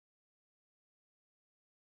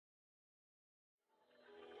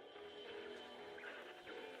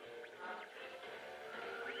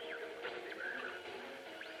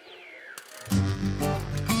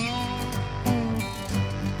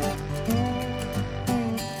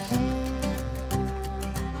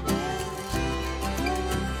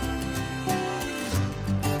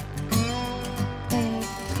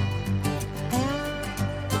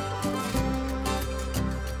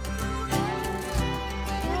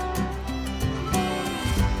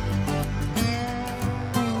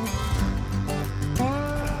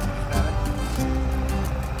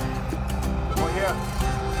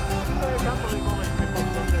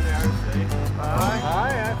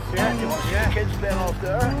kids playing off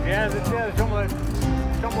there. Yeah, some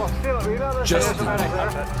still Just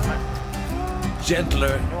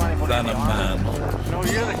gentler than a man. No,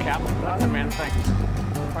 you're the captain. That's the main thing.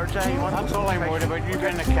 That's all I'm worried about. You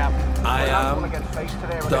being the captain. I am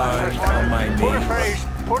down on my knees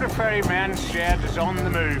Portaferry men's shed is on the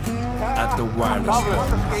move. at the wireless.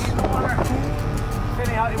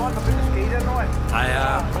 I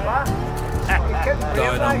am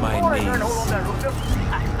down on my knees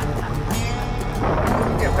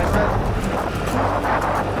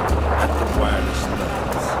at the wireless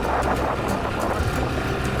knobs.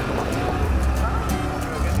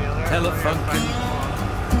 Telefunken,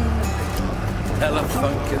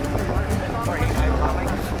 telefunken.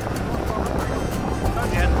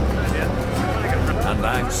 And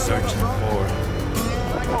I'm searching for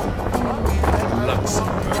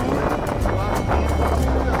Luxembourg.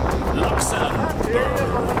 Luxembourg.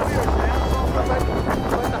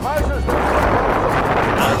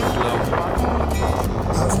 Oslo.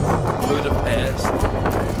 Budapest.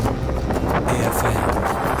 AFM.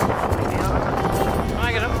 Can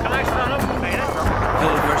I get up? Can I stand up?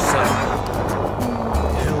 Hilversum.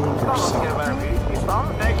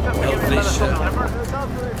 Helvetia.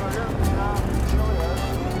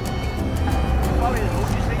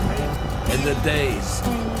 In the days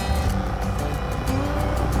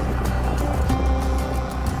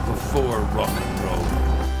before rock and roll.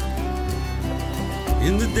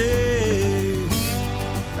 In the days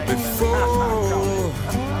before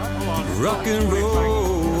rock and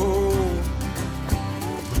roll.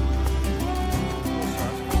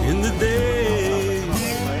 In the days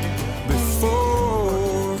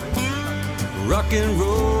before rock and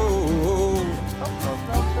roll.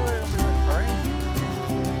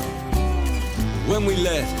 When we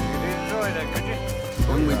left,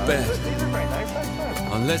 when we bet,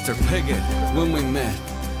 on Lester Piggott, when we met,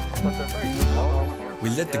 we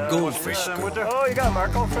let the goldfish go. Oh, you got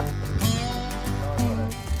Marco.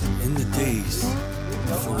 In the days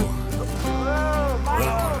before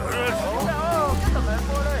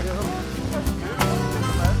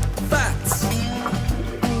Fats.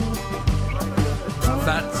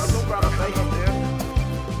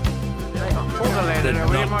 Did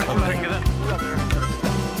not come in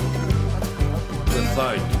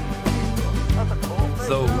without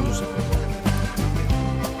those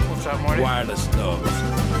wireless knobs.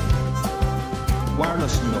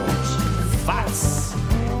 Wireless knobs. Fats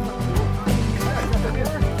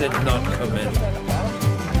did not come in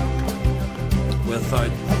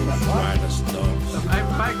without those wireless knobs.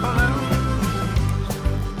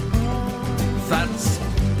 Fats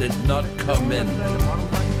did not come in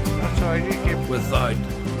without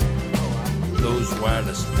those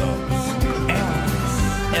wireless knobs.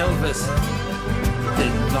 Elvis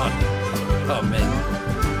did not come in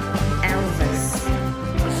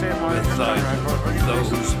without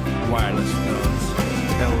those wireless knobs.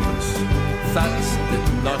 Elvis. Fats did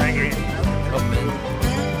not come in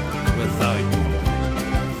without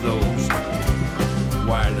those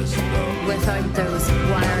wireless knobs. Without those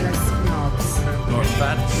wireless knobs. Nor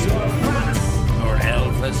Fats, nor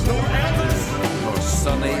Elvis, nor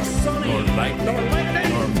Sonny, nor Lightning,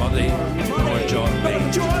 nor Muddy, nor John B.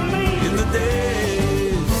 In the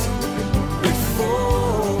days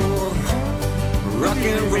before rock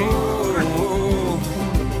and roll.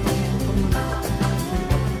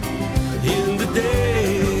 In the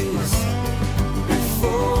days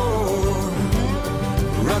before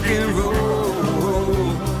rock and roll.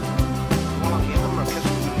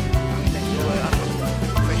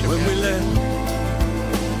 When we left,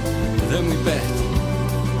 then we bet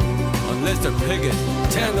on Lester Piggott,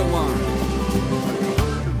 10-1.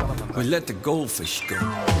 We let the goldfish go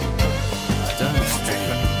down the street.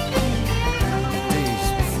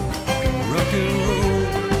 Days before rock and roll.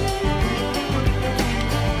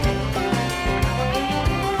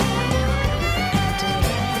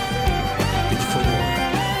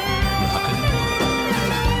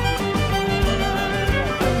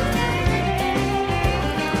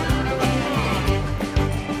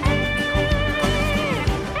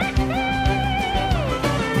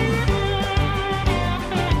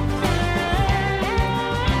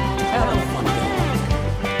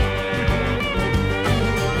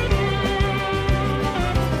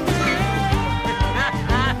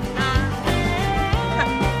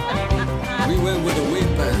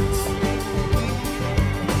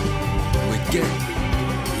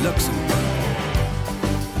 Luxembourg.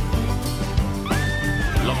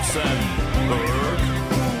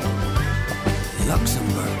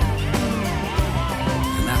 Luxembourg.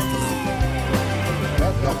 And after that.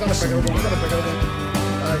 I'm gonna pick it up.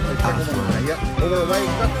 Yeah, over the way.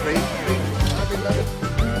 That's three.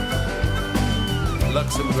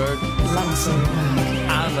 Luxembourg,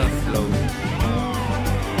 and a flow.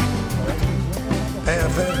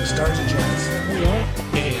 Advert, Stars of Jazz.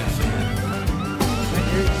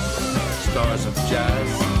 Stars of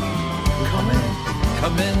Jazz. Come in.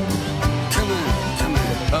 Come in. Come in, come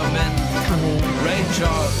in. Come in. Come in. Ray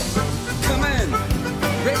Charles. Come in.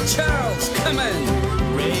 Ray Charles, come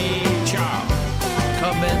in. Ray Charles.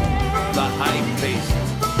 Come in. The high priest.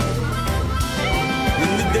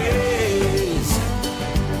 In the days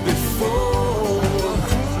before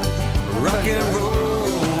rock and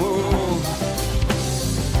roll.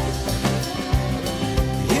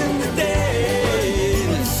 In the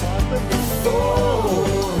days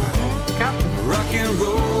before rock and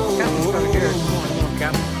roll.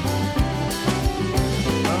 Captain.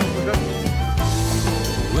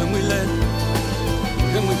 When we let,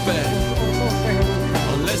 when we bet.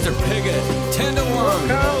 On Lester Piggott, 10 to 1.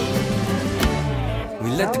 We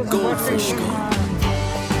let the goldfish go.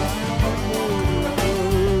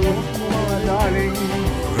 Darling.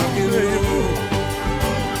 Rock and roll.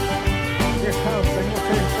 Your house, I'm going to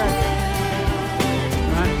take that.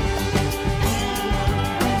 Right?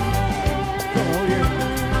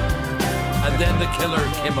 And then the killer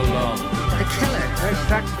came along. The killer. Right,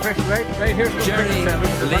 sacrifice, right here's the Jerry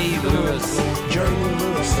Lee Lewis. Jerry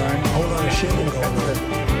Lewis, hold on a shaking going on.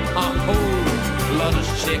 A whole lot of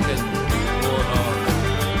chicken for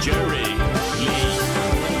Jerry Lee Lewis.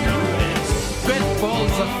 Great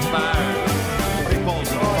balls of fire. Great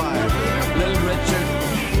balls of fire. Little Richard.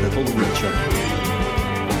 Little Richard.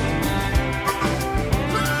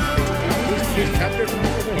 He's captured from the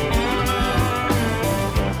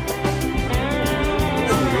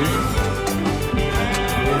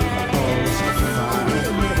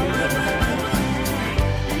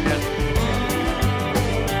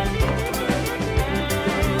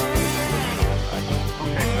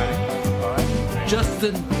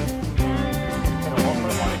Justin,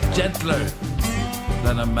 gentler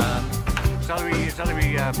than a man. Shall we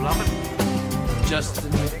bluff it?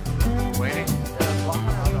 Justin, Waiting.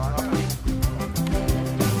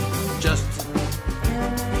 Justin,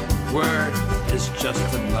 where is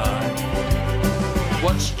Justin now?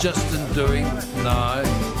 What's Justin doing now?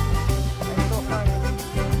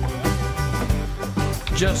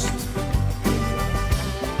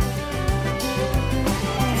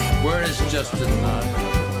 Where is Justin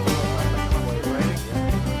now?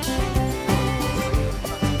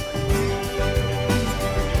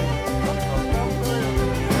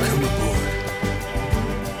 Come aboard.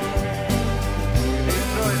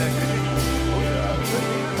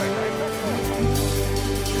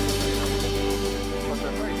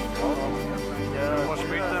 Must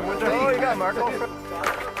meet them with Oh, you the got Marco.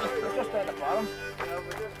 Just at the bottom.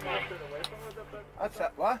 That's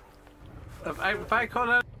it. What? If I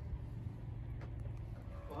call it.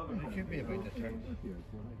 It should be about this turn.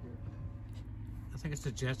 I think it's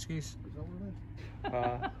the jet skis.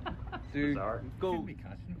 Dude, go. Should be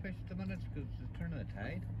catching fish at the minute because it's turning the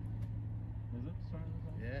tide. Is it turning the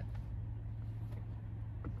tide? Yeah.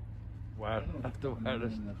 Wow, that's the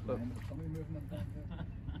wildest.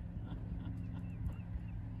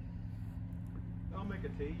 I'll make a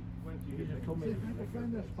tea. Once you get There's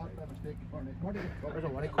a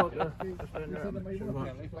what do you call it? Just in there.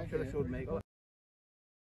 Should have showed me.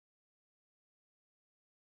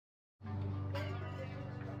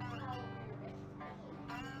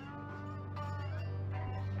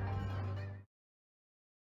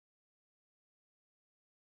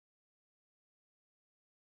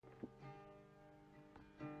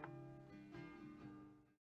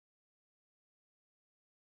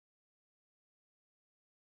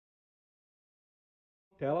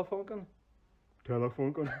 Telefunken?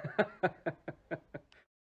 Telefunken.